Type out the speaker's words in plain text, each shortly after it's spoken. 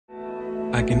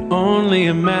I can only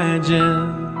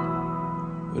imagine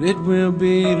what it will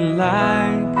be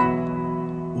like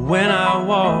when I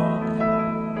walk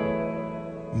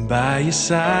by your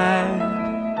side.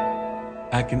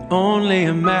 I can only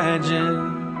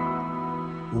imagine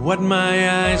what my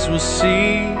eyes will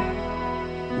see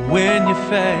when your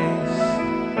face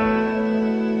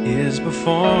is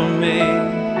before me.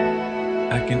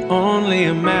 I can only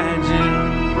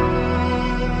imagine.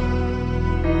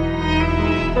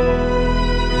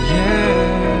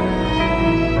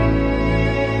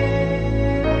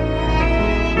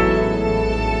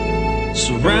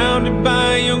 Surrounded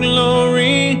by your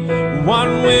glory, what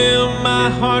will my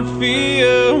heart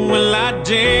feel? Will I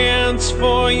dance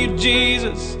for you,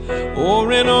 Jesus,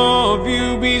 or in awe of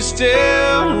you be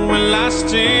still? Will I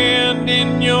stand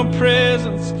in your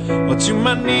presence, or to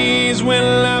my knees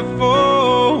will I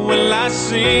fall? Will I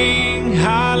sing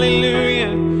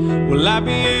hallelujah? Will I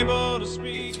be able to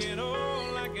speak it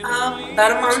all?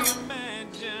 About a month,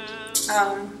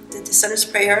 did the Sinner's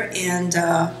Prayer, and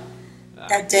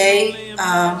that day,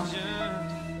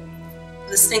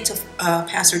 listening to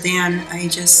Pastor Dan, I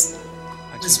just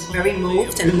was very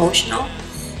moved and emotional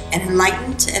and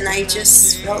enlightened, and I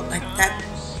just felt like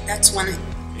that's when,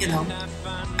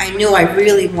 I knew I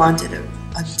really wanted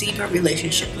a deeper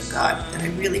relationship with God, that I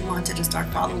really wanted to start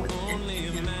following Him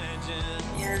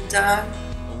and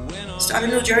start a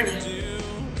new journey.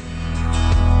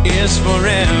 Is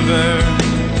forever.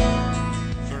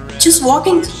 Just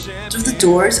walking through the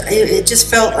doors, it just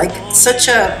felt like such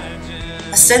a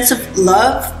sense of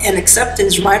love and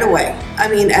acceptance right away. I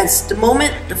mean, as the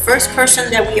first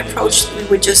person that we approached, we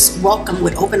were just welcomed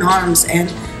with open arms, and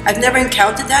I've never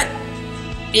encountered that.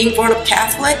 Being brought up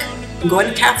Catholic, and going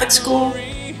to Catholic school,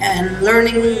 and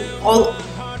learning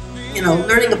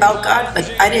about God,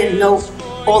 but I didn't know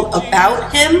all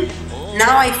about Him.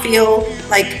 Now I feel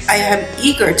like I am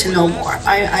eager to know more.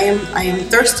 I am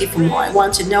thirsty for more. I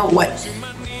want to know what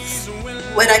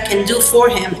I can do for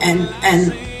Him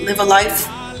and live a life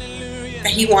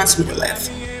that He wants me to live.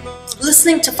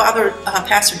 Listening to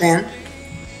Pastor Dan,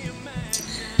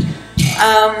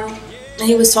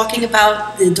 he was talking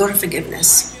about the door of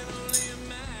forgiveness.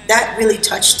 That really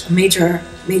touched a major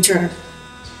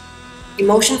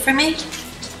emotion for me,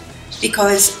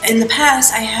 because in the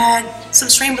past I had some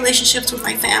strained relationships with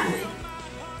my family.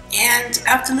 And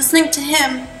after listening to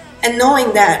him and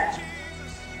knowing that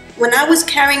when I was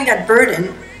carrying that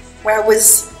burden, where I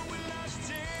was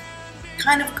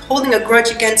kind of holding a grudge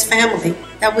against family,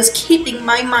 that was keeping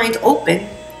my mind open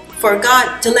for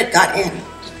God, to let God in.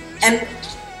 And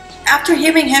after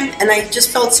hearing him, and I just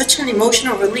felt such an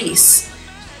emotional release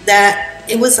that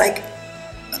it was like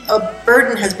a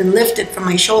burden has been lifted from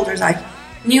my shoulders. I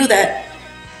knew that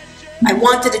I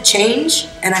wanted to change,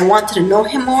 and I wanted to know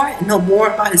Him more and know more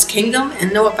about His kingdom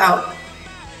and know about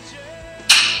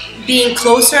being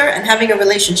closer and having a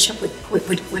relationship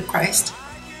with Christ.